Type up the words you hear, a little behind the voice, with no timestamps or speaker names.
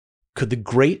Could the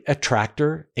great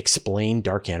attractor explain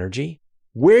dark energy?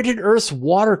 Where did Earth's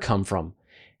water come from?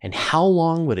 And how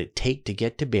long would it take to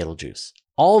get to Betelgeuse?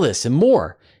 All this and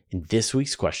more in this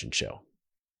week's Question Show.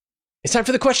 It's time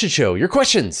for the Question Show. Your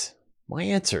questions, my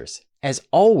answers. As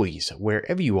always,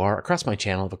 wherever you are across my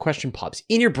channel, if a question pops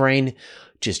in your brain,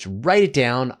 just write it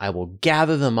down. I will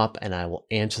gather them up and I will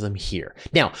answer them here.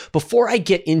 Now, before I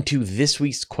get into this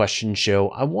week's Question Show,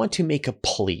 I want to make a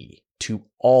plea to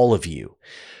all of you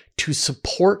to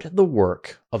support the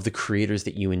work of the creators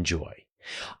that you enjoy.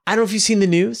 I don't know if you've seen the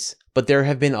news, but there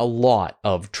have been a lot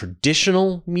of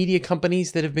traditional media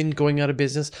companies that have been going out of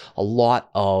business, a lot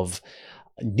of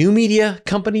new media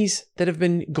companies that have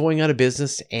been going out of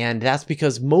business, and that's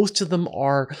because most of them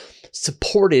are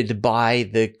supported by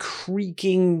the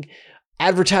creaking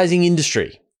advertising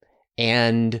industry.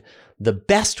 And the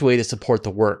best way to support the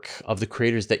work of the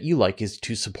creators that you like is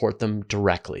to support them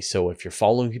directly. So if you're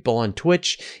following people on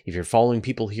Twitch, if you're following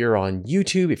people here on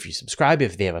YouTube, if you subscribe,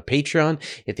 if they have a Patreon,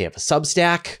 if they have a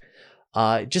Substack,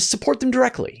 just support them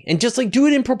directly and just do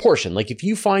it in proportion. Like if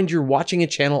you find you're watching a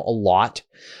channel a lot,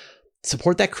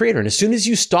 support that creator. And as soon as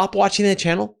you stop watching that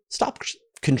channel, stop,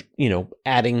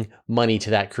 adding money to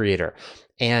that creator.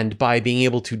 And by being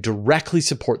able to directly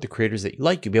support the creators that you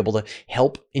like, you'll be able to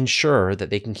help ensure that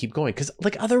they can keep going. Because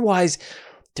otherwise,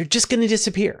 they're just going to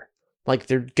disappear.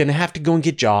 They're going to have to go and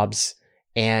get jobs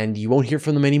and you won't hear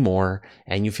from them anymore.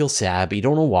 And you feel sad, but you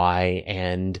don't know why.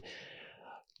 And,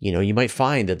 you might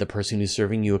find that the person who's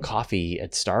serving you a coffee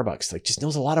at Starbucks, just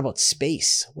knows a lot about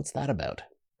space. What's that about?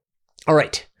 All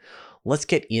right, let's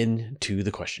get into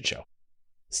the Question Show.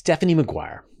 Stephanie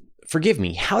McGuire. Forgive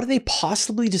me, how do they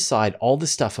possibly decide all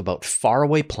this stuff about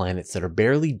faraway planets that are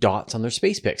barely dots on their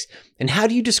space pics? And how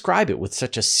do you describe it with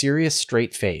such a serious,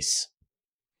 straight face?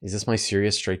 Is this my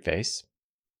serious, straight face?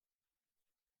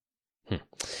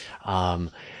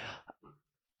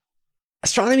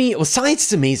 Astronomy, science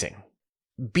is amazing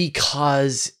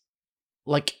because,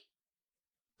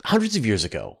 hundreds of years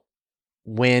ago,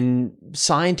 when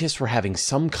scientists were having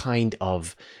some kind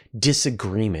of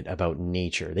disagreement about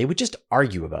nature, they would just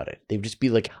argue about it. They would just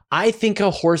be like, I think a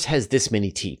horse has this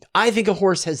many teeth. I think a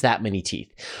horse has that many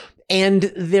teeth.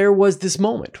 And there was this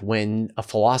moment when a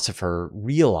philosopher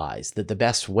realized that the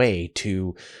best way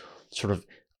to sort of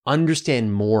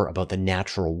understand more about the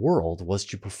natural world was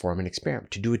to perform an experiment,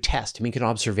 to do a test, to make an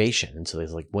observation. And so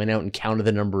they went out and counted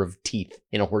the number of teeth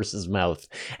in a horse's mouth.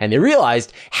 And they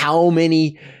realized how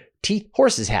many teeth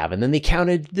horses have. And then they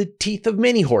counted the teeth of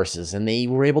many horses and they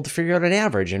were able to figure out an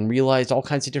average and realized all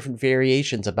kinds of different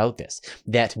variations about this.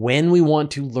 That when we want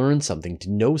to learn something,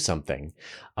 to know something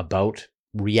about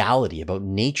reality, about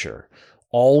nature,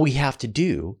 all we have to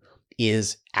do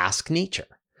is ask nature.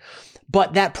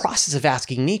 But that process of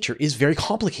asking nature is very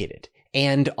complicated.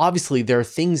 And obviously there are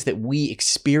things that we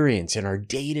experience in our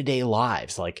day-to-day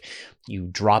lives, like you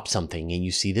drop something and you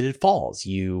see that it falls.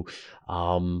 There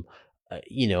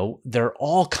are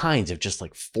all kinds of just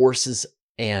forces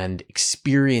and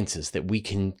experiences that we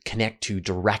can connect to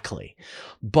directly.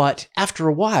 But after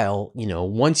a while,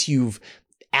 once you've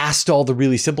asked all the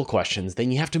really simple questions, then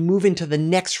you have to move into the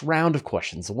next round of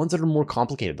questions, the ones that are more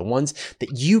complicated, the ones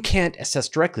that you can't assess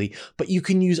directly, but you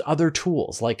can use other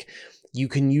tools. Like you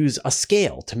can use a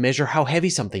scale to measure how heavy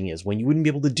something is when you wouldn't be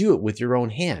able to do it with your own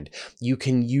hand. You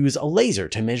can use a laser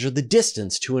to measure the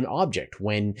distance to an object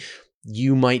when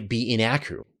you might be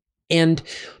inaccurate. And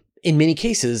in many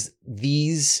cases,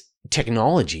 these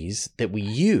technologies that we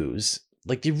use,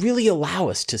 they really allow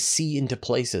us to see into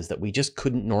places that we just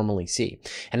couldn't normally see.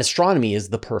 And astronomy is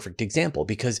the perfect example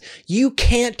because you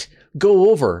can't go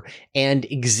over and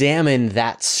examine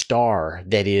that star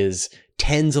that is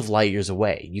tens of light years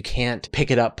away. You can't pick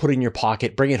it up, put it in your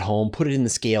pocket, bring it home, put it in the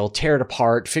scale, tear it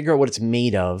apart, figure out what it's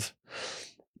made of.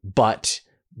 But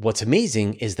what's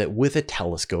amazing is that with a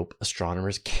telescope,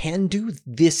 astronomers can do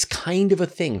this kind of a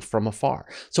thing from afar.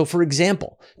 So for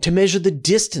example, to measure the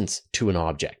distance to an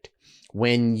object,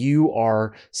 when you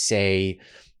are, say,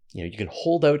 you can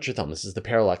hold out your thumb. This is the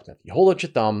parallax method. You hold out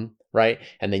your thumb, right?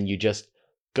 And then you just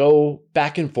go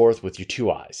back and forth with your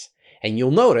two eyes. And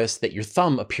you'll notice that your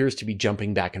thumb appears to be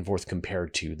jumping back and forth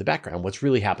compared to the background. What's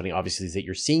really happening, obviously, is that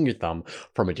you're seeing your thumb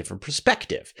from a different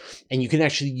perspective. And you can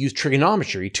actually use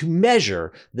trigonometry to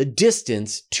measure the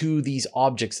distance to these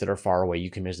objects that are far away. You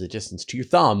can measure the distance to your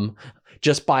thumb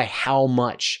just by how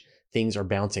much things are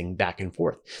bouncing back and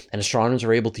forth. And astronomers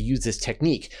are able to use this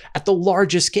technique at the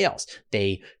largest scales.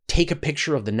 They take a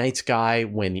picture of the night sky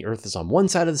when the Earth is on one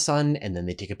side of the sun, and then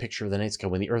they take a picture of the night sky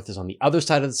when the Earth is on the other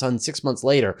side of the sun 6 months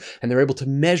later, and they're able to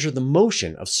measure the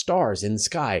motion of stars in the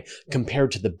sky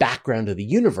compared to the background of the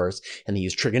universe, and they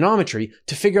use trigonometry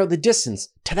to figure out the distance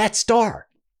to that star.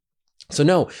 So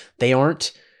no, they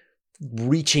aren't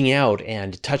reaching out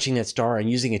and touching that star and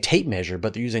using a tape measure,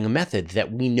 but they're using a method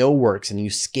that we know works, and you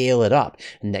scale it up,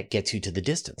 and that gets you to the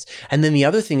distance. And then the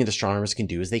other thing that astronomers can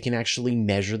do is they can actually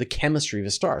measure the chemistry of a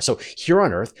star. So here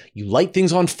on Earth, you light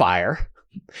things on fire,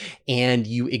 and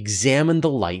you examine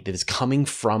the light that is coming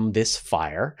from this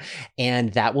fire,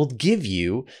 and that will give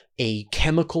you a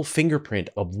chemical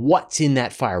fingerprint of what's in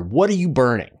that fire. What are you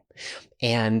burning?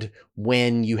 And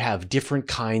when you have different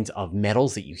kinds of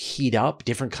metals that you heat up,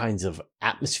 different kinds of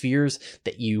atmospheres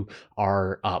that you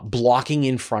are blocking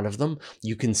in front of them,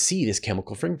 you can see this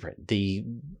chemical fingerprint.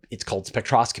 It's called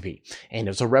spectroscopy. And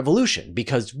it's a revolution,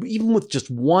 because even with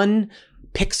just one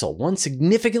pixel, one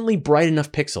significantly bright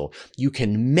enough pixel, you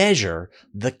can measure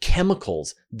the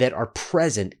chemicals that are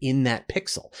present in that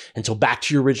pixel. And so back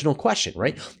to your original question,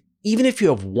 right? Even if you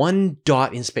have one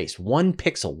dot in space, one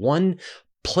pixel, one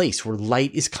place where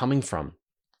light is coming from,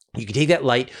 you can take that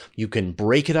light, you can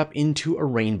break it up into a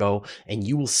rainbow, and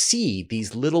you will see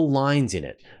these little lines in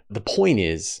it. The point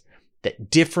is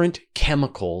that different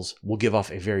chemicals will give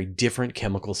off a very different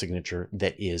chemical signature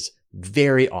that is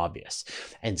very obvious.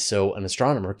 And so an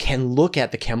astronomer can look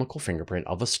at the chemical fingerprint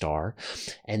of a star,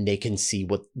 and they can see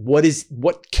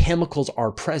what chemicals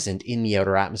are present in the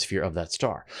outer atmosphere of that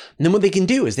star. And then what they can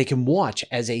do is they can watch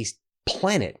as a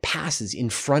planet passes in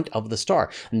front of the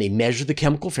star, and they measure the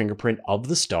chemical fingerprint of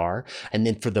the star. And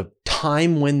then for the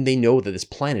time when they know that this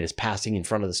planet is passing in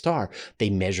front of the star, they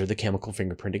measure the chemical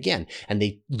fingerprint again, and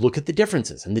they look at the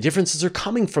differences, and the differences are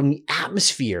coming from the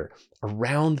atmosphere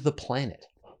around the planet.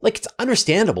 Like, it's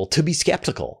understandable to be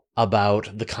skeptical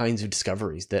about the kinds of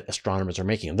discoveries that astronomers are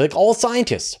making, like all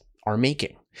scientists are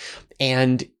making.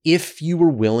 And if you were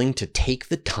willing to take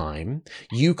the time,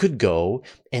 you could go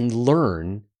and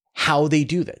learn how they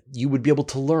do that. You would be able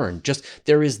to learn.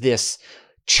 There is this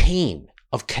chain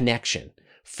of connection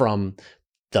from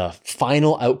the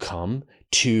final outcome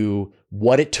to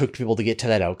what it took to be able to get to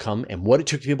that outcome, and what it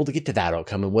took to be able to get to that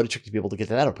outcome, and what it took to be able to get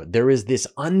to that output. There is this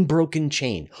unbroken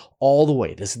chain all the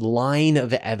way, this line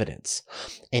of evidence.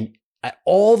 And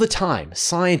all the time,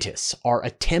 scientists are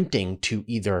attempting to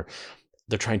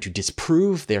they're trying to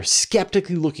disprove, they're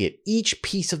skeptically looking at each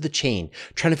piece of the chain,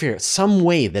 trying to figure out some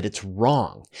way that it's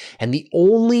wrong. And the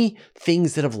only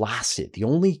things that have lasted, the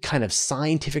only kind of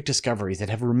scientific discoveries that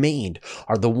have remained,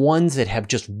 are the ones that have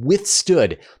just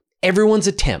withstood everyone's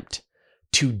attempt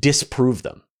to disprove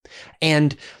them.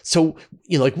 And so,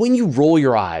 like when you roll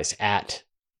your eyes at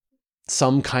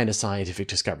some kind of scientific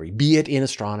discovery, be it in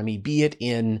astronomy, be it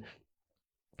in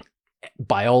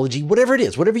biology, whatever it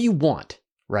is, whatever you want,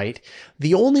 right?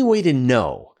 The only way to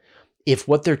know if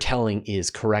what they're telling is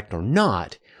correct or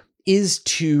not is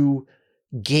to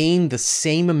gain the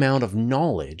same amount of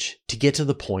knowledge to get to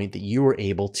the point that you are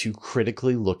able to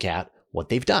critically look at what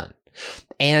they've done.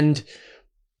 And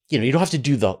you don't have to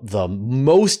do the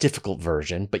most difficult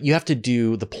version, but you have to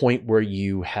do the point where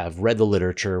you have read the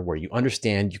literature, where you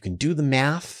understand, you can do the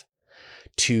math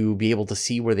to be able to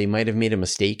see where they might have made a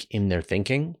mistake in their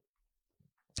thinking,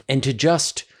 and to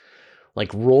just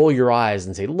like roll your eyes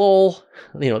and say, lol,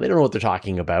 they don't know what they're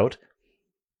talking about.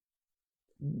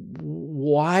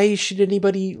 Why should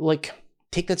anybody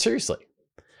take that seriously?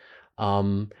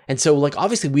 And so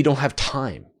obviously we don't have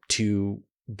time to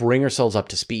bring ourselves up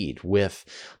to speed with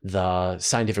the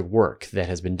scientific work that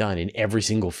has been done in every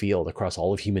single field across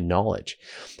all of human knowledge.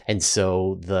 And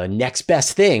so the next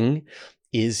best thing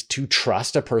is to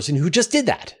trust a person who just did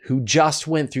that, who just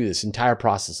went through this entire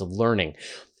process of learning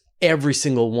every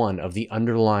single one of the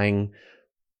underlying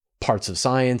parts of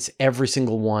science, every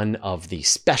single one of the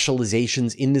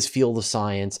specializations in this field of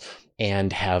science,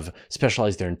 and have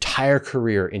specialized their entire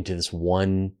career into this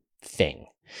one thing.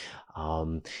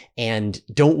 And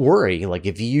don't worry,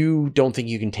 if you don't think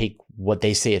you can take what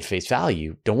they say at face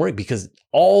value, don't worry, because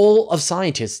all of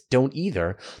scientists don't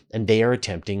either. And they are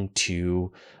attempting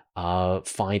to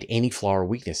find any flaw or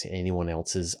weakness in anyone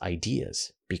else's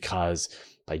ideas, because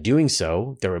by doing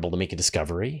so, they're able to make a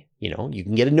discovery. You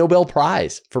can get a Nobel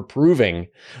Prize for proving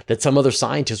that some other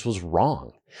scientist was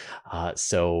wrong.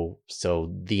 So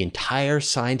the entire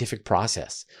scientific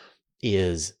process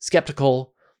is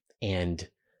skeptical and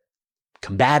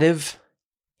combative,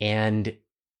 and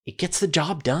it gets the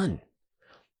job done.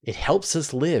 It helps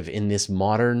us live in this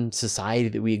modern society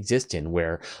that we exist in,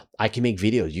 where I can make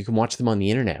videos, you can watch them on the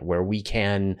internet, where we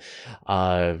can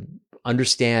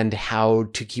understand how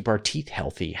to keep our teeth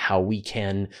healthy, how we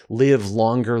can live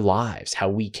longer lives, how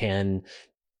we can,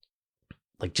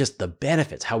 like, just the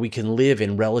benefits, how we can live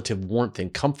in relative warmth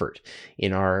and comfort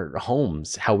in our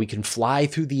homes, how we can fly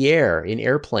through the air in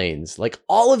airplanes. Like,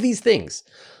 all of these things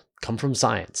come from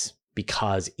science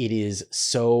because it is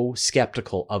so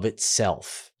skeptical of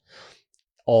itself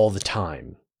all the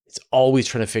time. It's always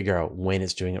trying to figure out when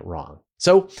it's doing it wrong.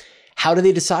 So how do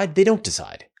they decide? They don't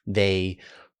decide. They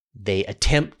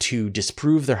attempt to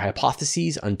disprove their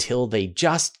hypotheses until they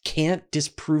just can't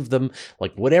disprove them.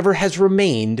 Like, whatever has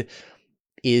remained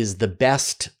is the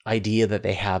best idea that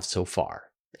they have so far.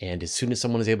 And as soon as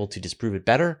someone is able to disprove it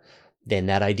better, then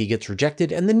that idea gets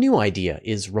rejected and the new idea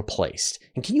is replaced.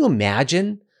 And can you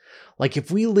imagine, like, if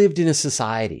we lived in a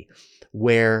society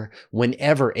where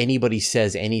whenever anybody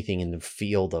says anything in the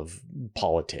field of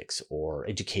politics or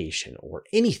education or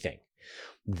anything,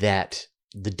 that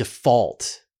the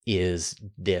default is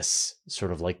this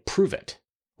sort of like, prove it.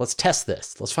 Let's test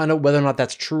this. Let's find out whether or not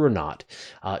that's true or not.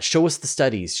 Show us the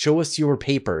studies. Show us your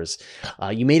papers.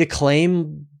 You made a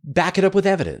claim, back it up with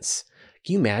evidence.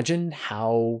 Can you imagine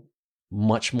how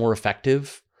much more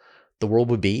effective the world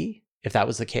would be if that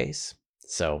was the case?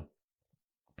 So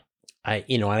I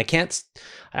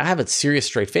have a serious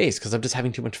straight face because I'm just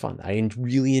having too much fun. I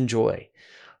really enjoy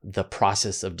the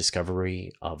process of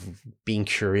discovery, of being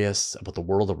curious about the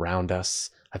world around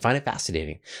us. I find it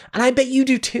fascinating. And I bet you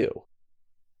do too.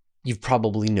 You've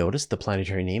probably noticed the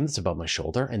planetary name that's above my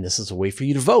shoulder, and this is a way for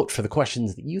you to vote for the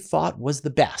questions that you thought was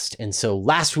the best. And so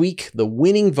last week, the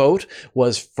winning vote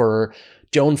was for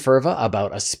Joan Furva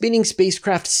about a spinning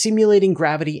spacecraft simulating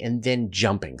gravity and then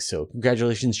jumping. So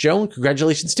congratulations, Joan.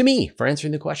 Congratulations to me for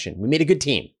answering the question. We made a good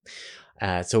team.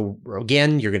 So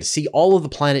again, you're going to see all of the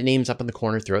planet names up in the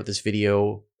corner throughout this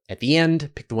video. At the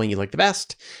end, pick the one you like the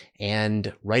best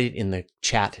and write it in the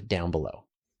chat down below.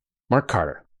 Mark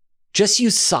Carter. Just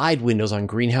use side windows on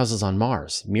greenhouses on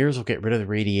Mars. Mirrors will get rid of the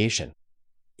radiation.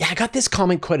 Yeah, I got this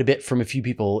comment quite a bit from a few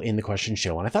people in the question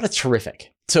show, and I thought it's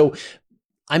terrific. So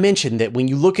I mentioned that when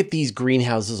you look at these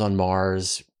greenhouses on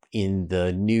Mars in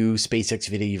the new SpaceX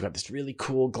video, you've got this really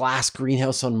cool glass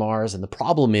greenhouse on Mars. And the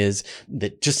problem is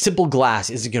that just simple glass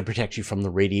isn't going to protect you from the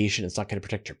radiation. It's not going to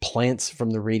protect your plants from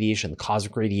the radiation, the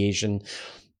cosmic radiation.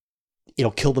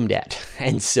 It'll kill them dead.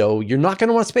 And so you're not going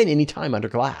to want to spend any time under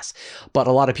glass. But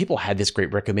a lot of people had this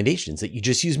great recommendations that you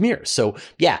just use mirrors. So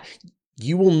yeah,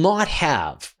 you will not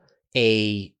have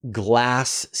a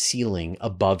glass ceiling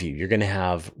above you. You're going to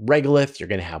have regolith, you're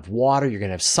going to have water, you're going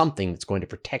to have something that's going to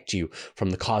protect you from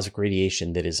the cosmic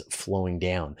radiation that is flowing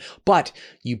down. But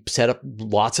you set up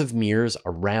lots of mirrors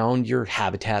around your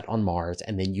habitat on Mars,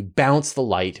 and then you bounce the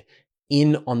light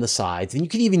in on the sides. And you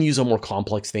could even use a more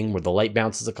complex thing where the light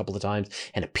bounces a couple of times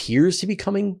and appears to be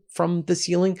coming from the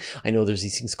ceiling. I know there's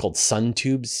these things called sun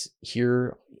tubes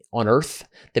here on Earth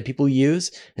that people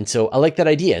use. And so I like that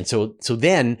idea. And so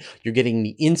then you're getting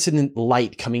the incident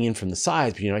light coming in from the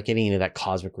sides, but you're not getting into that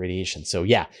cosmic radiation. So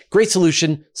yeah, great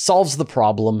solution, solves the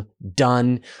problem,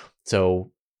 done.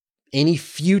 So any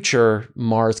future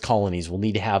Mars colonies will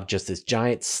need to have just this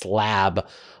giant slab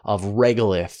of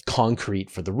regolith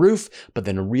concrete for the roof, but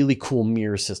then really cool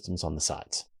mirror systems on the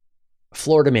sides.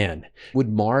 Florida man, would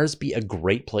Mars be a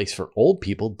great place for old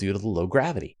people due to the low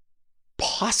gravity?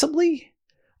 Possibly.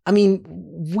 I mean,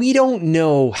 we don't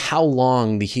know how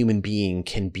long the human being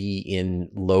can be in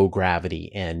low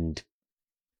gravity and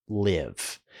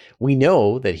live. We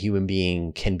know that human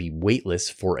being can be weightless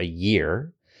for a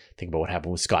year. Think about what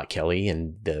happened with Scott Kelly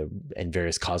and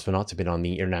various cosmonauts have been on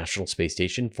the International Space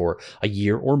Station for a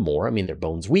year or more. I mean, their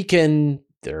bones weaken,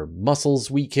 their muscles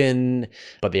weaken,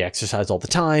 but they exercise all the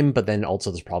time. But then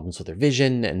also there's problems with their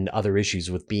vision and other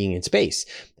issues with being in space.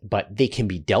 But they can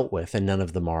be dealt with, and none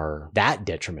of them are that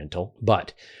detrimental.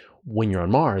 But when you're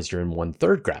on Mars, you're in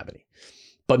 1/3 gravity.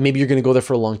 But maybe you're going to go there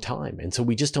for a long time. And so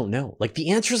we just don't know. Like, the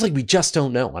answer is, like, we just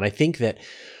don't know. And I think that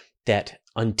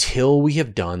until we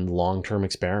have done long-term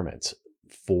experiments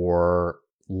for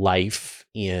life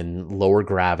in lower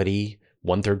gravity,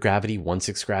 1/3 gravity,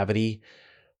 1/6 gravity,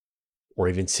 or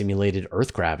even simulated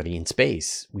Earth gravity in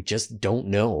space, we just don't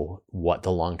know what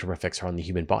the long-term effects are on the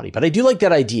human body. But I do like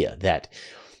that idea that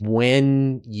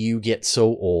when you get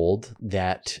so old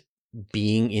that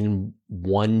being in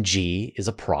 1G is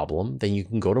a problem, then you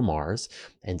can go to Mars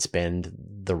and spend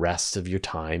the rest of your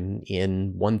time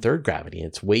in 1/3 gravity.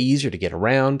 It's way easier to get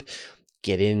around,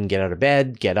 get in, get out of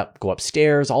bed, get up, go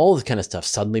upstairs, all this kind of stuff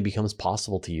suddenly becomes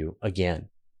possible to you again.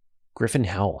 Griffin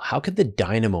Howell, how could the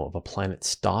dynamo of a planet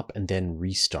stop and then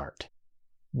restart?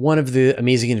 One of the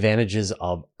amazing advantages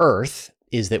of Earth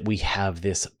is that we have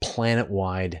this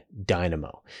planet-wide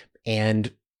dynamo.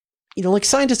 And, like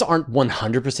scientists aren't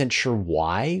 100% sure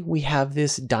why we have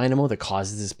this dynamo that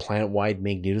causes this planet-wide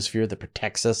magnetosphere that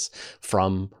protects us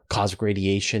from cosmic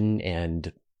radiation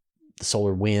and the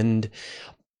solar wind.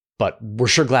 But we're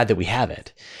sure glad that we have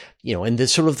it. And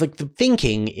this sort of like the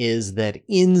thinking is that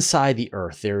inside the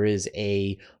Earth, there is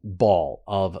a ball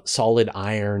of solid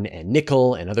iron and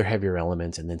nickel and other heavier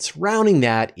elements. And then surrounding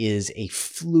that is a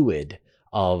fluid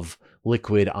of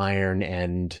liquid iron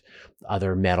and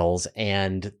other metals.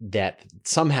 And that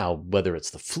somehow, whether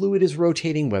it's the fluid is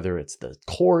rotating, whether it's the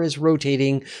core is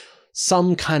rotating,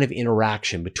 some kind of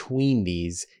interaction between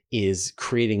these is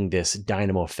creating this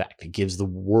dynamo effect. It gives the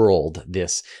world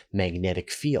this magnetic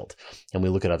field. And we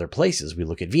look at other places. We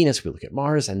look at Venus, we look at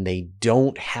Mars, and they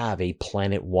don't have a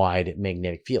planet-wide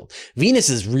magnetic field. Venus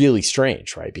is really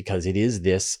strange, right? Because it is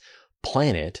this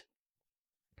planet,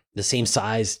 the same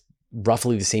size,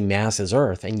 roughly the same mass as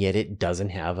Earth, and yet it doesn't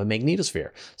have a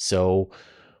magnetosphere. So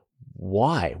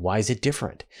why? Why is it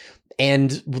different?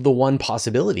 And the one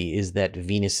possibility is that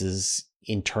Venus's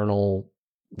internal,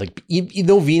 even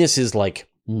though Venus is like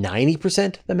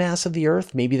 90% the mass of the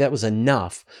Earth, maybe that was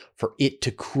enough for it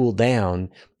to cool down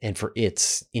and for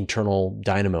its internal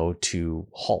dynamo to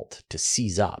halt, to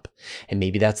seize up. And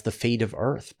maybe that's the fate of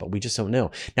Earth, but we just don't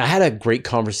know. Now, I had a great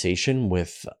conversation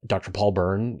with Dr. Paul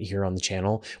Byrne here on the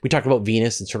channel. We talked about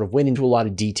Venus and sort of went into a lot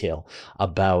of detail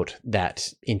about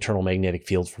that internal magnetic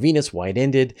field for Venus, why it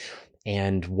ended,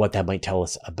 and what that might tell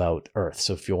us about Earth.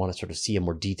 So if you want to sort of see a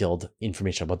more detailed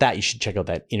information about that, you should check out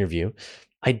that interview.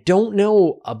 I don't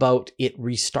know about it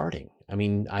restarting. I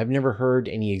mean, I've never heard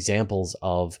any examples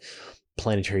of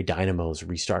planetary dynamos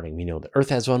restarting. We know that Earth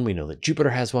has one. We know that Jupiter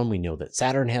has one. We know that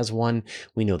Saturn has one.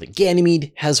 We know that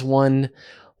Ganymede has one,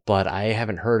 but I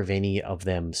haven't heard of any of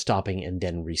them stopping and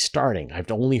then restarting.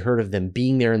 I've only heard of them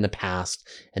being there in the past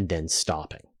and then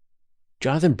stopping.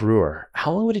 Jonathan Brewer,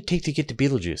 how long would it take to get to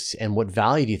Betelgeuse, and what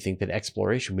value do you think that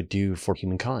exploration would do for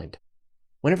humankind?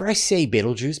 Whenever I say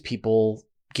Betelgeuse, people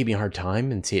give me a hard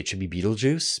time and say it should be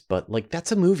Beetlejuice, but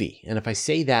that's a movie. And if I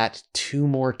say that 2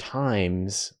 more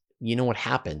times, you know what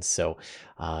happens. So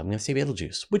I'm going to say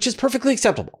Betelgeuse, which is perfectly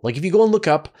acceptable. If you go and look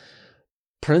up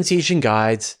pronunciation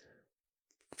guides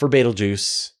for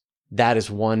Betelgeuse, that is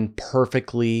one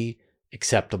perfectly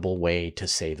acceptable way to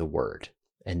say the word.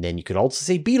 And then you could also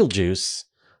say Betelgeuse,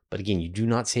 but again, you do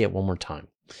not say it 1 more time.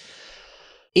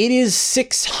 It is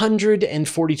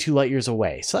 642 light years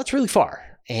away, so that's really far.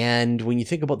 And when you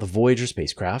think about the Voyager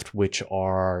spacecraft, which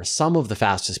are some of the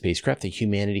fastest spacecraft that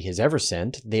humanity has ever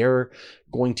sent, they're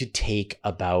going to take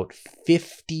about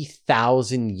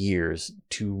 50,000 years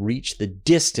to reach the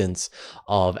distance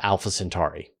of Alpha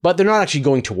Centauri. But they're not actually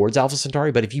going towards Alpha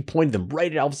Centauri, but if you pointed them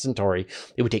right at Alpha Centauri,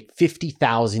 it would take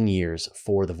 50,000 years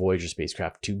for the Voyager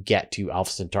spacecraft to get to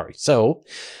Alpha Centauri. So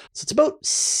it's about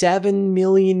 7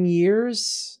 million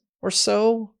years or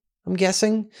so, I'm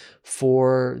guessing,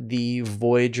 for the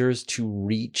Voyagers to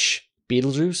reach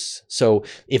Betelgeuse. So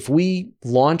if we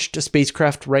launched a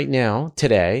spacecraft right now,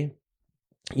 today,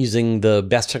 using the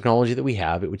best technology that we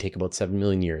have, it would take about 7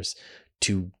 million years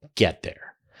to get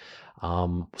there.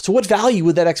 So what value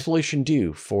would that exploration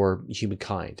do for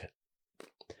humankind?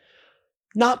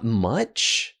 Not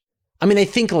much. I mean, I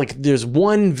think there's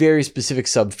one very specific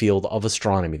subfield of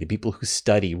astronomy, the people who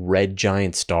study red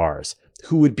giant stars,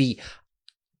 who would be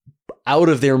out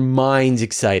of their minds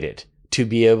excited to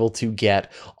be able to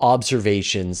get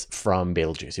observations from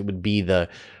Betelgeuse. It would be the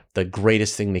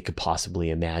greatest thing they could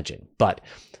possibly imagine. But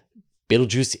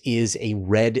Betelgeuse is a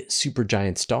red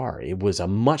supergiant star. It was a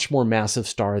much more massive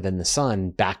star than the sun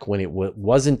back when it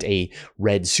wasn't a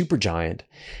red supergiant,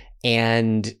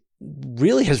 and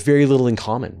really has very little in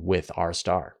common with our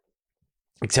star,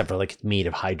 except for it's made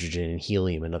of hydrogen and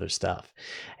helium and other stuff.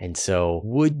 And so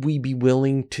would we be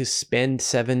willing to spend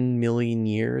 7 million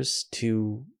years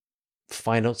to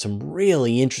find out some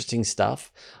really interesting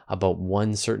stuff about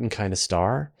one certain kind of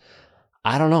star?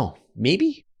 I don't know.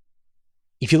 Maybe.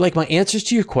 If you like my answers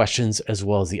to your questions, as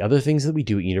well as the other things that we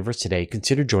do at Universe Today,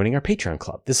 consider joining our Patreon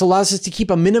club. This allows us to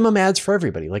keep a minimum ads for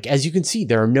everybody. As you can see,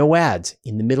 there are no ads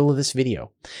in the middle of this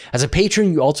video. As a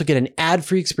patron, you also get an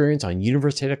ad-free experience on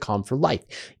universetoday.com for life,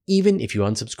 even if you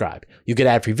unsubscribe. You get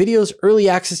ad-free videos, early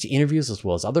access to interviews, as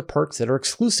well as other perks that are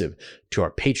exclusive to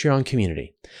our Patreon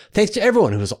community. Thanks to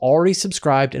everyone who has already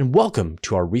subscribed, and welcome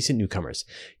to our recent newcomers: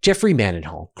 Jeffrey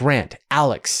Mandenhall, Grant,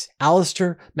 Alex,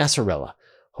 Alistair Massarella,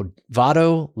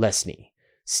 Vado Lesney,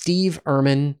 Steve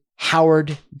Ehrman,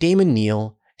 Howard, Damon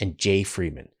Neal, and Jay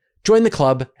Freeman. Join the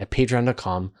club at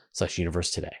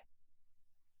patreon.com/universe today.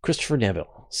 Christopher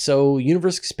Neville. So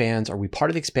universe expands. Are we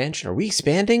part of the expansion? Are we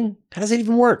expanding? How does it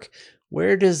even work?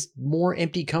 Where does more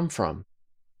empty come from?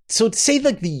 So to say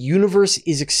like the universe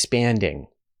is expanding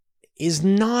is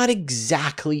not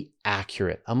exactly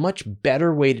accurate. A much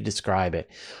better way to describe it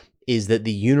is that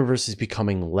the universe is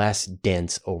becoming less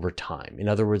dense over time. In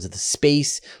other words, the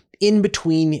space in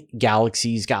between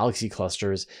galaxies, galaxy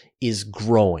clusters, is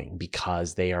growing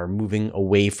because they are moving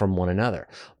away from one another.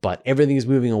 But everything is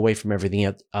moving away from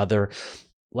everything other.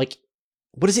 Like,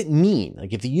 what does it mean?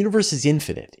 Like, if the universe is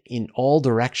infinite in all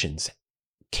directions,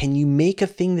 can you make a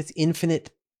thing that's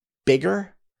infinite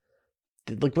bigger?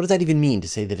 Like, what does that even mean to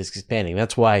say that it's expanding?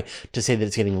 That's why to say that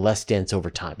it's getting less dense over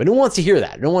time. But no one wants to hear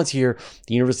that. No one wants to hear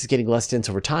the universe is getting less dense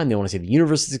over time. They want to say the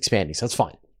universe is expanding. So that's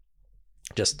fine.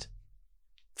 Just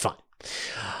fine.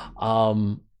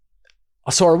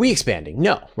 So are we expanding?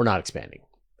 No, we're not expanding.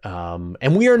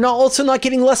 And we are also not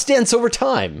getting less dense over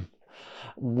time.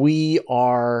 We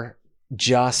are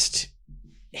just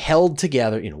held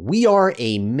together. We are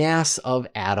a mass of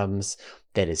atoms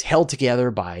that is held together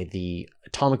by the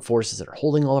atomic forces that are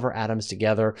holding all of our atoms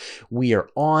together. We are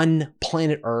on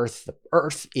planet Earth. The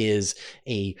Earth is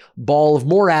a ball of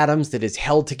more atoms that is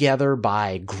held together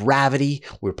by gravity.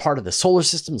 We're part of the solar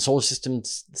system,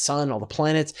 the sun, all the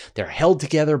planets. They're held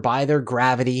together by their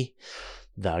gravity.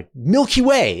 The Milky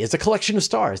Way is a collection of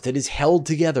stars that is held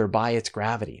together by its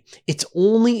gravity. It's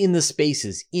only in the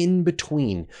spaces in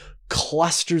between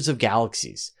clusters of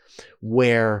galaxies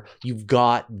where you've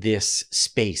got this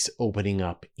space opening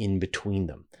up in between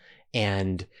them.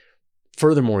 And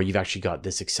furthermore, you've actually got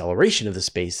this acceleration of the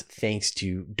space thanks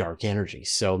to dark energy.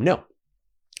 So no,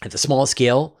 at the smallest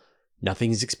scale,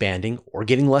 nothing is expanding or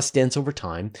getting less dense over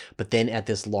time. But then at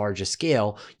this larger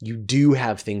scale, you do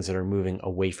have things that are moving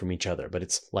away from each other. But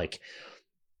it's like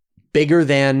bigger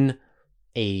than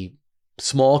a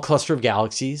small cluster of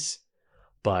galaxies,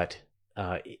 but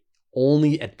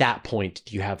only at that point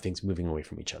do you have things moving away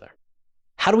from each other.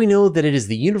 How do we know that it is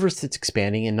the universe that's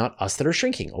expanding and not us that are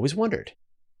shrinking? Always wondered.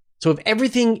 So if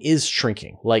everything is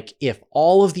shrinking, like if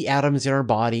all of the atoms in our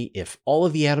body, if all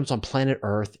of the atoms on planet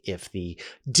Earth, if the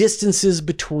distances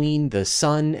between the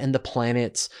sun and the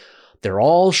planets, they're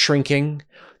all shrinking,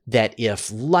 that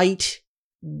if light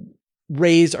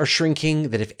rays are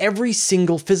shrinking, that if every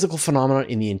single physical phenomenon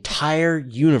in the entire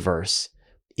universe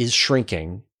is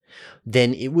shrinking,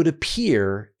 then it would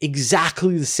appear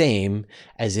exactly the same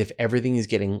as if everything is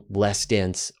getting less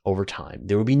dense over time.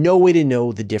 There would be no way to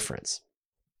know the difference.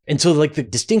 And so like the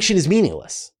distinction is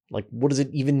meaningless. Like, what does it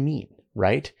even mean,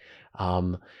 right?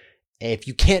 If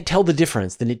you can't tell the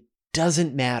difference, then it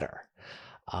doesn't matter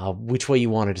which way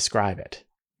you want to describe it.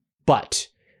 But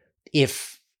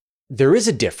if there is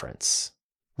a difference,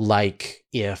 like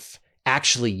if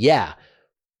actually,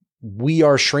 we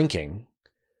are shrinking,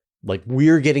 like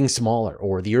we're getting smaller,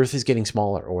 or the Earth is getting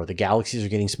smaller, or the galaxies are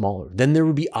getting smaller, then there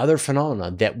would be other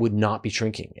phenomena that would not be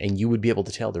shrinking. And you would be able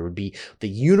to tell. There would be, the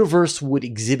universe would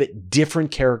exhibit different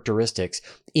characteristics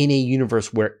in a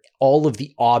universe where all of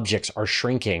the objects are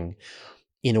shrinking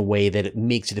in a way that it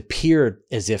makes it appear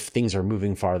as if things are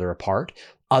moving farther apart.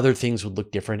 Other things would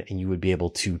look different and you would be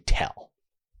able to tell.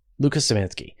 Lucas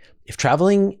Szymanski. If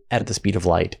traveling at the speed of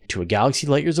light to a galaxy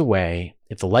light years away,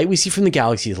 if the light we see from the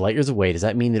galaxy is light years away, does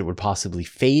that mean that it would possibly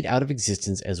fade out of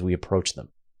existence as we approach them?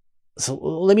 So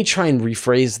let me try and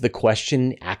rephrase the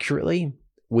question accurately,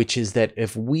 which is that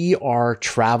if we are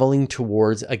traveling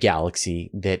towards a galaxy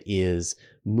that is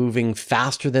moving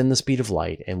faster than the speed of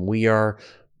light, and we are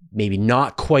maybe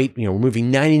not quite, we're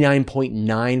moving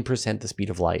 99.9% the speed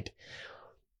of light,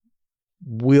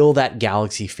 will that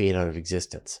galaxy fade out of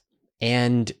existence?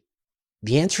 And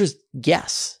the answer is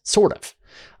yes, sort of.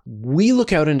 We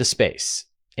look out into space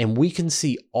and we can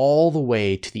see all the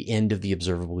way to the end of the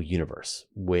observable universe,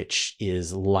 which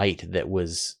is light that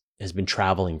has been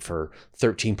traveling for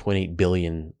 13.8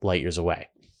 billion light years away.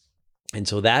 And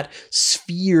so that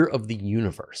sphere of the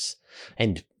universe,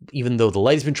 and even though the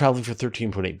light has been traveling for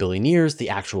 13.8 billion years, the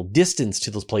actual distance to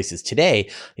those places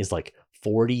today is like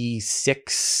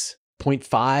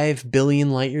 46.5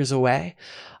 billion light years away.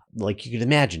 Like you can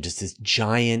imagine, just this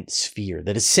giant sphere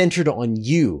that is centered on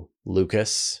you,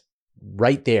 Lucas,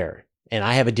 right there. And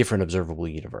I have a different observable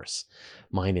universe.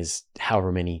 Mine is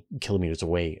however many kilometers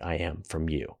away I am from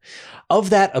you.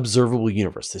 Of that observable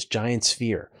universe, this giant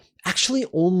sphere, actually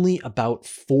only about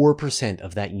 4%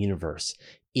 of that universe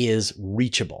is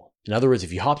reachable. In other words,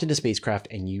 if you hopped into a spacecraft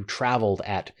and you traveled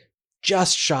at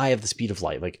just shy of the speed of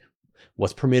light, like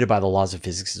what's permitted by the laws of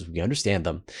physics as we understand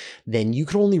them, then you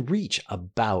can only reach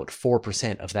about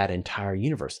 4% of that entire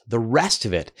universe. The rest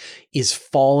of it is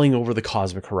falling over the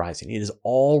cosmic horizon. It is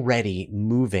already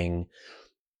moving,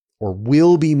 or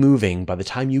will be moving by the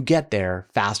time you get there,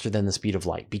 faster than the speed of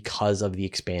light because of the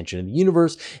expansion of the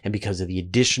universe and because of the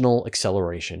additional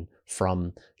acceleration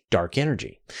from dark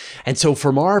energy. And so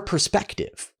from our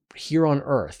perspective here on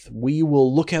Earth, we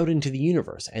will look out into the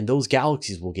universe and those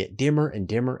galaxies will get dimmer and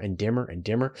dimmer and dimmer and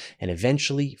dimmer and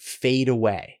eventually fade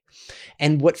away.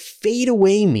 And what fade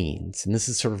away means, and this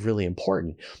is sort of really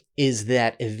important, is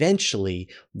that eventually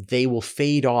they will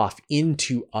fade off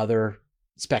into other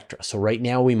spectra. So right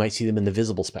now we might see them in the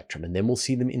visible spectrum, and then we'll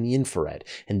see them in the infrared,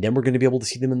 and then we're going to be able to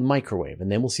see them in the microwave,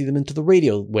 and then we'll see them into the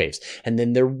radio waves, and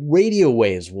then the radio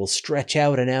waves will stretch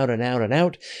out and out and out and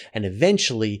out, and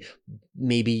eventually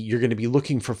maybe you're going to be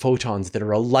looking for photons that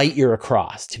are a light year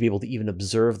across to be able to even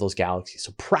observe those galaxies.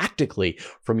 So practically,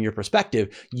 from your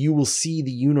perspective, you will see the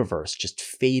universe just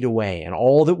fade away, and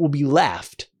all that will be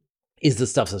left is the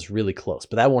stuff that's really close.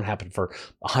 But that won't happen for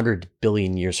 100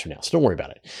 billion years from now, so don't worry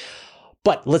about it.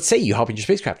 But let's say you hop in your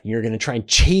spacecraft and you're going to try and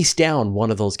chase down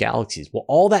one of those galaxies. Well,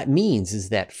 all that means is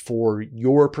that for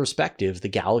your perspective, the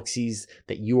galaxies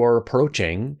that you are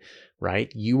approaching,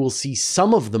 right, you will see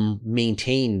some of them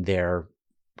maintain their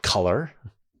color,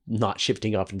 not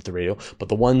shifting off into the radio, but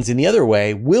the ones in the other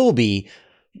way will be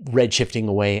redshifting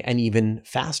away and even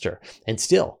faster. And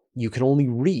still, you can only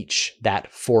reach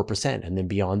that 4%. And then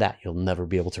beyond that, you'll never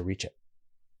be able to reach it.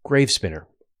 Grave spinner.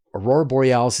 Aurora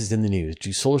Borealis is in the news.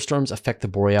 Do solar storms affect the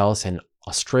Borealis and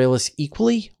Australis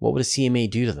equally? What would a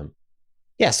CMA do to them?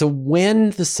 Yeah, so when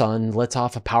the sun lets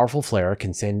off a powerful flare, it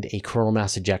can send a coronal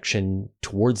mass ejection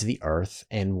towards the Earth.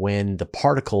 And when the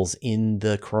particles in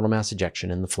the coronal mass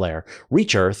ejection and the flare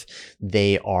reach Earth,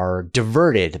 they are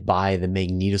diverted by the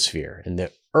magnetosphere. And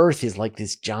the Earth is like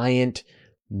this giant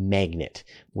magnet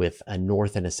with a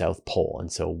north and a south pole.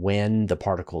 And so when the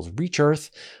particles reach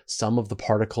Earth, some of the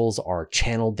particles are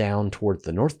channeled down towards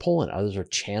the North Pole and others are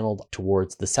channeled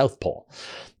towards the South Pole.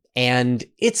 And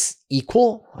it's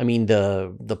equal. I mean,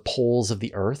 the poles of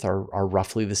the Earth are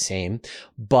roughly the same,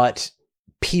 but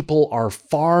people are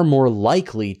far more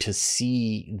likely to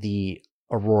see the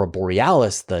Aurora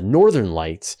Borealis, the northern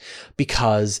lights,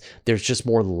 because there's just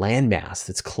more landmass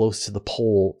that's close to the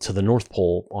pole, to the North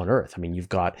Pole on Earth. I mean, you've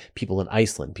got people in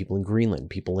Iceland, people in Greenland,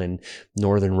 people in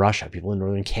northern Russia, people in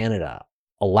northern Canada,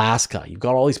 Alaska. You've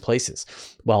got all these places.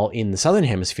 Well, in the southern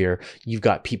hemisphere, you've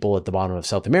got people at the bottom of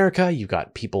South America, you've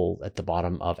got people at the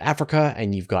bottom of Africa,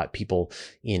 and you've got people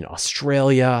in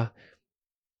Australia,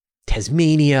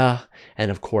 Tasmania,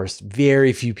 and of course,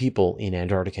 very few people in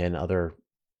Antarctica and other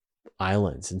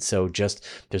islands. And so just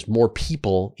there's more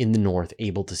people in the north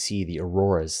able to see the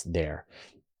auroras there.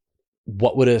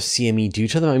 What would a CME do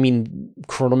to them? I mean,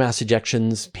 coronal mass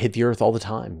ejections hit the Earth all the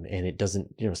time, and it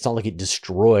doesn't, it's not like it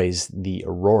destroys the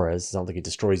auroras. It's not like it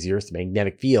destroys the Earth's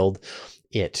magnetic field.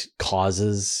 It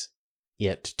causes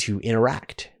it to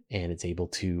interact, and it's able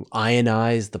to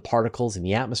ionize the particles in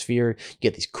the atmosphere. You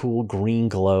get these cool green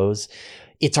glows.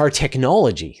 It's our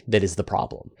technology that is the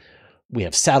problem. We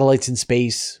have satellites in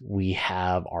space. We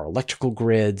have our electrical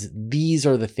grids. These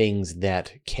are the things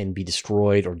that can be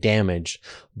destroyed or damaged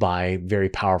by very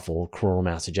powerful coronal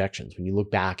mass ejections. When you look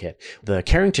back at the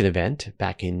Carrington event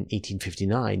back in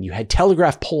 1859, you had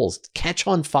telegraph poles catch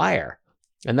on fire.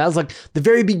 And that was like the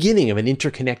very beginning of an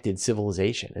interconnected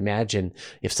civilization. Imagine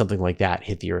if something like that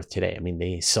hit the Earth today. I mean,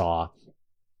 they saw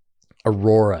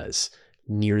auroras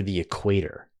near the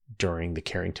equator during the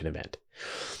Carrington event.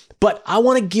 But I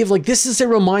want to give, this is a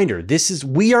reminder.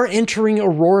 We are entering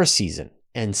aurora season.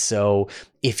 And so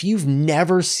if you've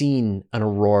never seen an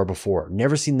aurora before,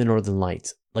 never seen the northern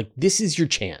lights, this is your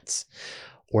chance,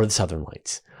 or the southern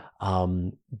lights.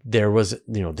 There was,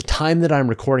 the time that I'm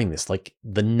recording this,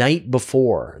 the night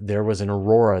before, there was an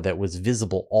aurora that was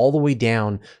visible all the way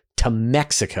down to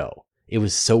Mexico. It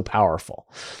was so powerful.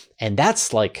 And that's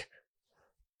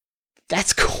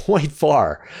quite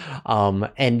far.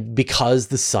 And because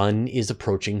the sun is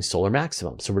approaching solar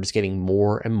maximum. So we're just getting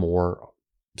more and more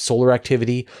solar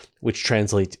activity, which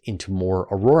translates into more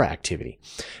aurora activity.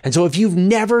 And so if you've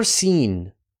never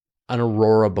seen an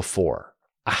aurora before,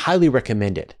 I highly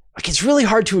recommend it. It's really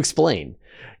hard to explain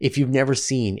if you've never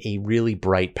seen a really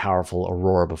bright, powerful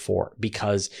aurora before,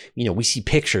 because, we see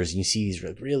pictures and you see these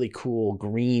really cool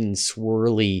green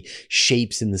swirly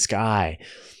shapes in the sky,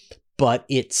 but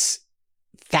it's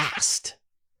fast.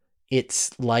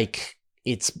 It's like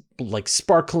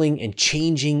sparkling and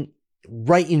changing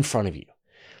right in front of you.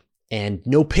 and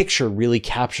no picture really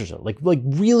captures it. Like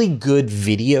really good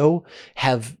video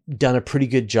have done a pretty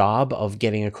good job of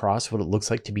getting across what it looks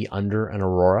like to be under an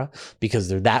aurora, because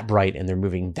they're that bright and they're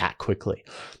moving that quickly.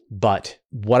 But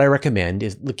what I recommend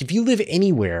is, look, if you live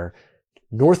anywhere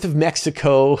north of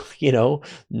Mexico,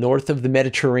 north of the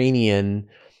Mediterranean,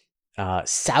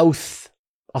 South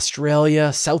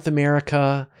Australia, South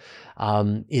America,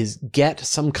 is get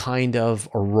some kind of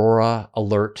aurora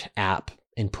alert app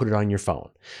and put it on your phone,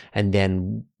 and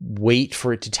then wait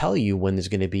for it to tell you when there's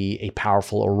going to be a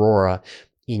powerful aurora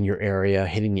in your area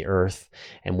hitting the earth.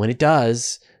 And when it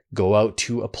does, go out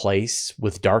to a place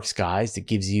with dark skies that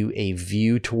gives you a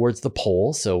view towards the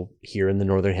pole. So here in the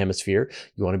Northern Hemisphere,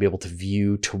 you want to be able to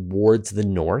view towards the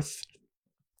north.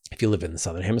 If you live in the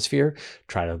Southern Hemisphere,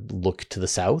 try to look to the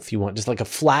south. You want just like a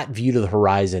flat view to the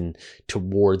horizon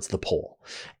towards the pole,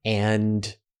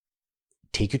 and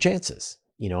take your chances.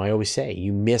 I always say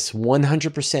you miss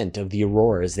 100% of the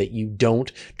auroras that you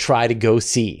don't try to go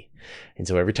see. And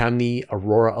so every time the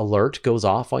aurora alert goes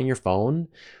off on your phone,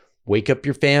 wake up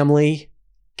your family,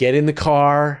 get in the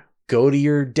car, go to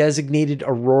your designated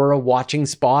aurora watching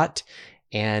spot,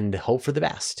 and hope for the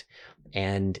best.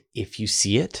 And if you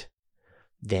see it,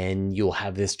 then you'll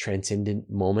have this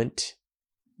transcendent moment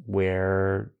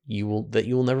where you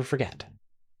will never forget.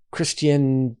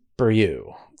 Christian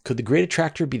Berrieux. Could the Great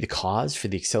Attractor be the cause for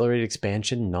the accelerated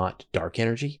expansion, not dark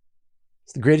energy?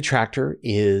 The Great Attractor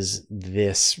is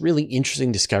this really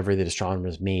interesting discovery that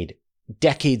astronomers made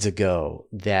decades ago,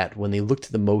 that when they looked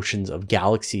at the motions of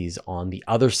galaxies on the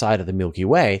other side of the Milky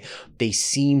Way, they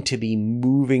seemed to be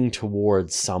moving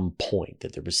towards some point,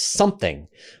 that there was something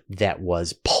that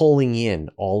was pulling in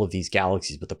all of these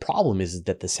galaxies. But the problem is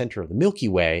that the center of the Milky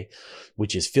Way,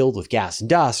 which is filled with gas and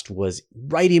dust, was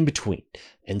right in between.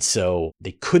 And so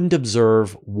they couldn't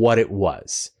observe what it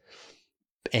was.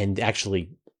 And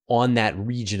actually, on that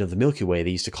region of the Milky Way, they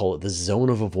used to call it the zone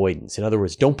of avoidance. In other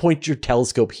words, don't point your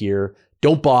telescope here.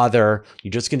 Don't bother.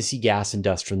 You're just going to see gas and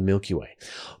dust from the Milky Way.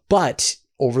 But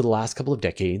over the last couple of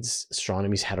decades,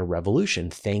 astronomy's had a revolution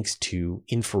thanks to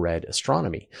infrared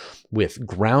astronomy, with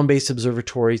ground-based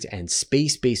observatories and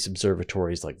space-based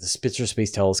observatories like the Spitzer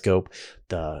Space Telescope,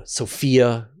 the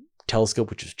Sophia telescope,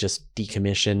 which was just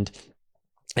decommissioned,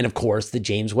 and of course, the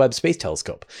James Webb Space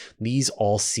Telescope. These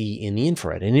all see in the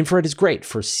infrared. And infrared is great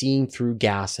for seeing through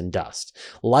gas and dust,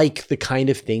 like the kind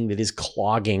of thing that is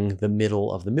clogging the middle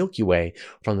of the Milky Way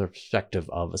from the perspective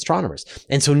of astronomers.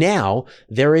 And so now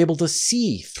they're able to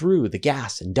see through the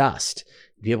gas and dust,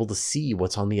 be able to see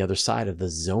what's on the other side of the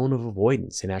zone of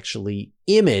avoidance, and actually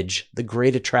image the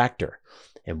Great Attractor.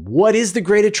 And what is the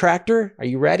Great Attractor? Are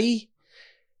you ready?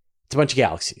 It's a bunch of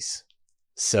galaxies.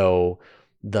 So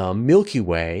the Milky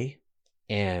Way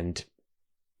and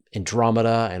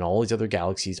Andromeda and all these other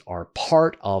galaxies are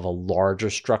part of a larger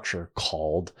structure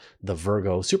called the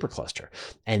Virgo supercluster.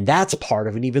 And that's part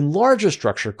of an even larger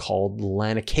structure called the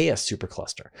Laniakea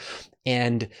supercluster.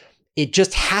 And it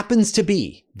just happens to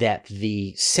be that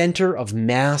the center of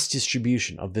mass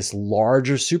distribution of this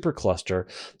larger supercluster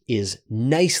is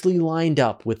nicely lined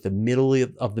up with the middle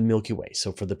of the Milky Way.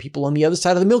 So for the people on the other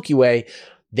side of the Milky Way,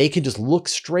 they can just look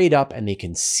straight up and they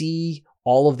can see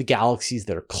all of the galaxies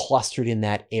that are clustered in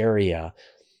that area,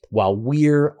 while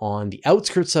we're on the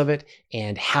outskirts of it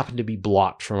and happen to be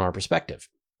blocked from our perspective.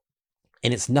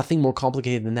 And it's nothing more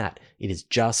complicated than that. It is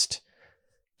just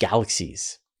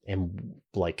galaxies. And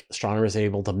like astronomers are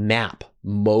able to map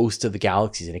most of the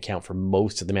galaxies and account for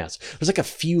most of the mass. There's like a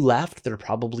few left that are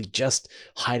probably just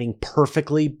hiding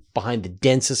perfectly behind the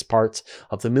densest parts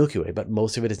of the Milky Way, but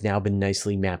most of it has now been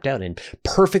nicely mapped out and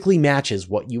perfectly matches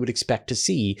what you would expect to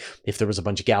see if there was a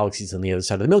bunch of galaxies on the other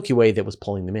side of the Milky Way that was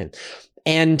pulling them in.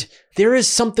 And there is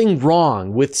something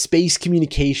wrong with space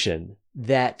communication,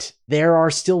 that there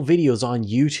are still videos on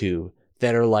YouTube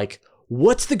that are like,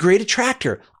 what's the Great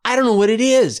Attractor? I don't know what it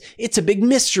is. It's a big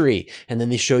mystery. And then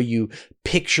they show you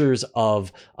pictures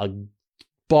of a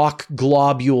Bok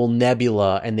globule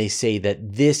nebula, and they say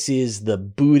that this is the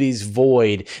Bootes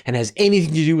void and has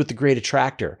anything to do with the Great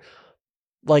Attractor.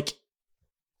 Like,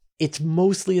 it's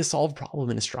mostly a solved problem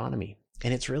in astronomy.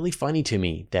 And it's really funny to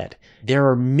me that there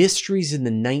are mysteries in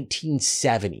the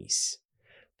 1970s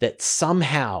that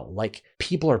somehow, like,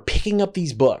 people are picking up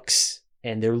these books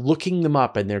and they're looking them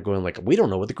up and they're going like, we don't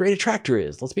know what the Great Attractor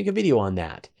is. Let's make a video on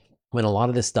that. When a lot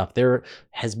of this stuff there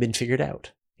has been figured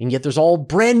out. And yet there's all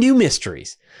brand new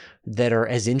mysteries that are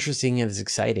as interesting and as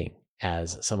exciting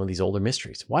as some of these older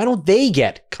mysteries. Why don't they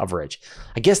get coverage?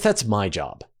 I guess that's my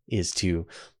job, is to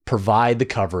provide the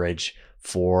coverage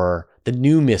for the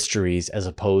new mysteries as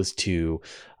opposed to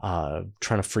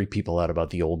trying to freak people out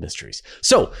about the old mysteries.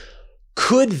 So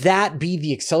Could that be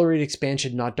the accelerated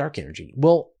expansion, not dark energy?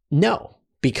 Well, no,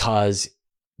 because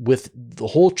with the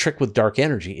whole trick with dark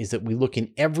energy is that we look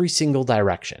in every single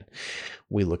direction.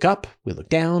 We look up, we look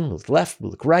down, we look left, we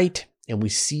look right, and we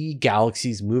see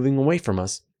galaxies moving away from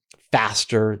us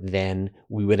faster than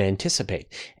we would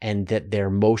anticipate, and that their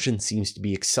motion seems to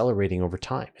be accelerating over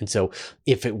time. And so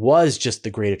if it was just the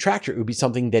great attractor, it would be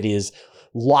something that is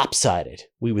lopsided.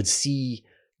 We would see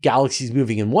galaxies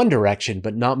moving in one direction,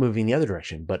 but not moving the other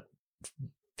direction. But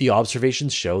the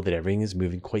observations show that everything is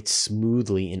moving quite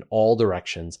smoothly in all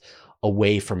directions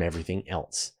away from everything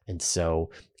else. And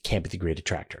so it can't be the great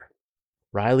attractor.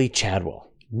 Riley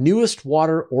Chadwell, newest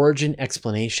water origin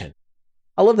explanation.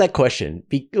 I love that question.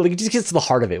 It just gets to the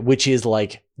heart of it, which is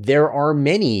like, there are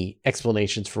many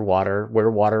explanations for water,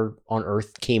 where water on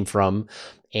Earth came from.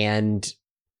 And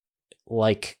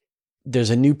like,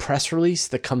 there's a new press release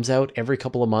that comes out every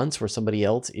couple of months where somebody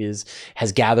else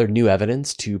has gathered new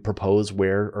evidence to propose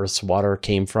where Earth's water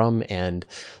came from. And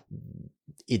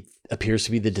it appears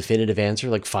to be the definitive answer.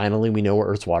 Like, finally, we know where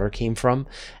Earth's water came from.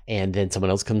 And then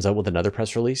someone else comes out with another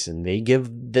press release and they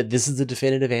give that this is the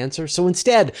definitive answer. So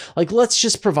instead, like, let's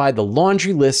just provide the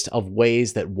laundry list of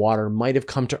ways that water might have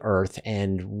come to Earth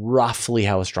and roughly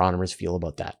how astronomers feel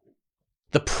about that.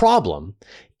 The problem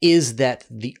is that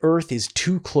the Earth is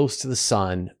too close to the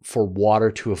sun for water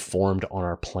to have formed on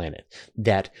our planet,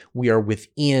 that we are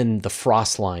within the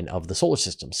frost line of the solar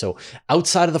system. So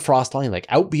outside of the frost line, like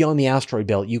out beyond the asteroid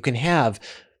belt, you can have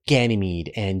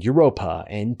Ganymede and Europa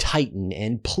and Titan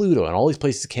and Pluto, and all these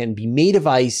places can be made of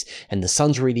ice, and the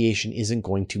sun's radiation isn't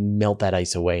going to melt that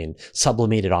ice away and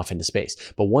sublimate it off into space.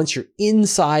 But once you're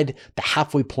inside the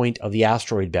halfway point of the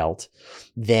asteroid belt,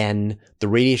 then the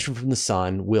radiation from the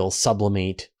sun will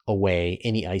sublimate away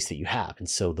any ice that you have. And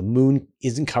so the moon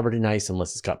isn't covered in ice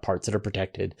unless it's got parts that are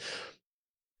protected.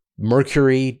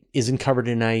 Mercury isn't covered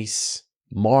in ice.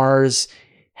 Mars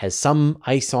has some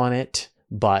ice on it,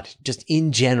 but just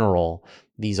in general,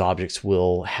 these objects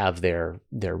will have their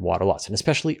water loss, and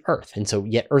especially Earth. And so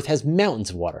yet Earth has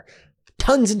mountains of water,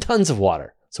 tons and tons of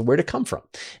water. So where'd it come from?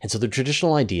 And so the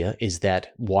traditional idea is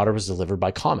that water was delivered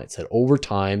by comets, that over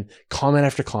time, comet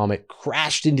after comet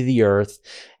crashed into the Earth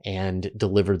and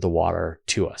delivered the water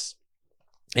to us.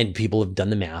 And people have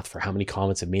done the math for how many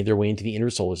comets have made their way into the inner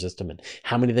solar system and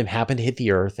how many of them happen to hit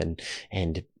the Earth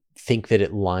and think that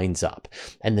it lines up.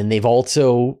 And then they've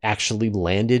also actually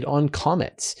landed on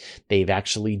comets. They've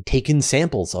actually taken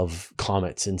samples of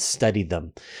comets and studied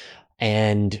them.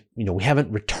 And, we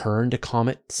haven't returned a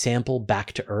comet sample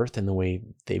back to Earth in the way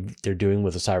they're doing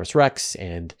with OSIRIS-REx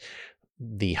and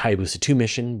the Hayabusa 2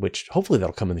 mission, which hopefully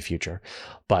that'll come in the future.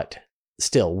 But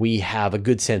still, we have a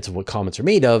good sense of what comets are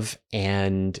made of,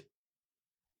 and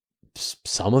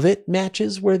some of it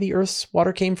matches where the Earth's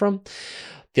water came from.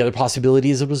 The other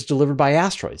possibility is it was delivered by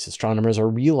asteroids. Astronomers are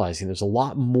realizing there's a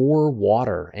lot more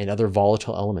water and other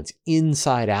volatile elements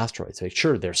inside asteroids. Like,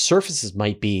 sure, their surfaces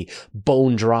might be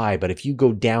bone dry, but if you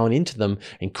go down into them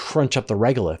and crunch up the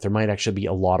regolith, there might actually be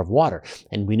a lot of water.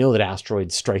 And we know that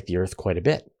asteroids strike the Earth quite a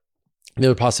bit. The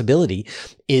other possibility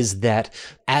is that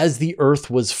as the Earth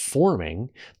was forming,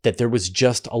 that there was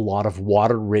just a lot of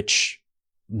water-rich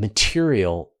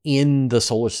material in the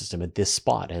solar system at this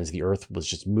spot. And as the Earth was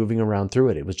just moving around through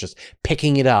it, it was just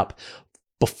picking it up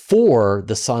before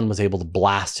the sun was able to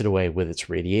blast it away with its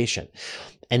radiation.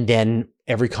 And then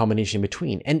every combination in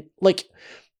between. And like,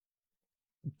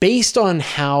 based on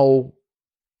how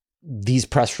these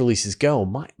press releases go,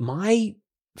 my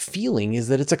feeling is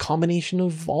that it's a combination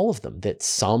of all of them, that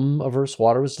some of Earth's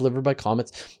water was delivered by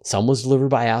comets, some was delivered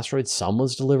by asteroids, some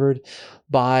was delivered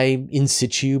by in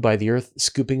situ, by the Earth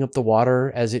scooping up the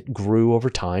water as it grew over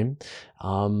time.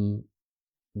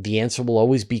 The answer will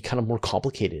always be kind of more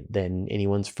complicated than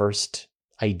anyone's first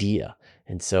idea.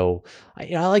 And so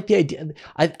I like the idea.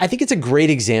 I think it's a great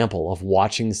example of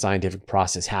watching the scientific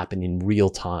process happen in real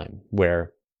time,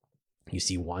 where you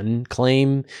see one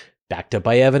claim backed up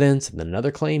by evidence, and then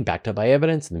another claim backed up by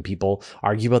evidence, and then people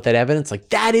argue about that evidence. Like,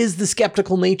 that is the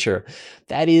skeptical nature.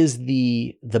 That is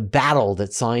the battle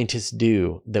that scientists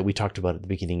do that we talked about at the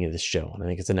beginning of this show. And I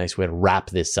think it's a nice way to wrap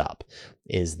this up,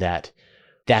 is that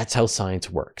that's how science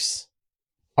works.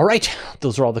 All right,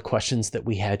 those are all the questions that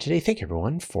we had today. Thank you,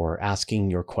 everyone, for asking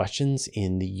your questions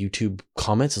in the YouTube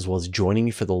comments, as well as joining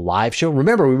me for the live show.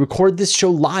 Remember, we record this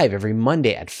show live every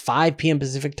Monday at 5 p.m.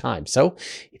 Pacific time. So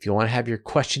if you want to have your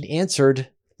question answered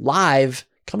live,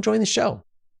 come join the show.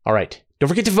 All right, don't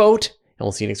forget to vote, and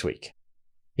we'll see you next week.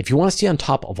 If you want to stay on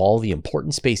top of all the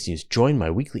important space news, join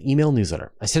my weekly email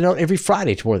newsletter. I send it out every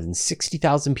Friday to more than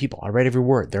 60,000 people. I read every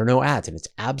word. There are no ads, and it's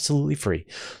absolutely free.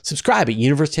 Subscribe at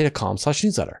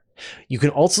universetoday.com/newsletter. You can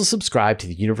also subscribe to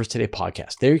the Universe Today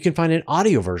podcast. There you can find an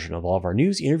audio version of all of our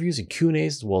news, interviews, and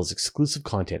Q&As, as well as exclusive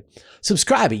content.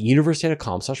 Subscribe at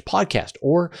universetoday.com/podcast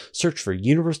or search for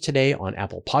Universe Today on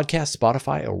Apple Podcasts,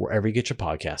 Spotify, or wherever you get your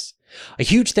podcasts. A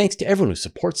huge thanks to everyone who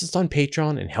supports us on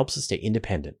Patreon and helps us stay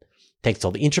independent. Thanks to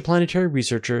all the interplanetary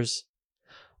researchers,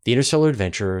 the interstellar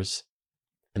adventurers,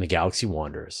 and the galaxy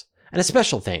wanderers. And a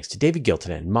special thanks to David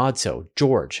Giltonen, Maud So,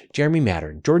 George, Jeremy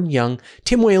Mattern, Jordan Young,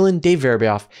 Tim Whalen, Dave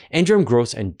Verbeoff, Andrew M.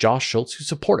 Gross, and Josh Schultz, who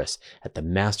support us at the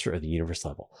Master of the Universe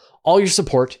level. All your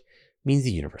support means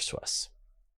the universe to us.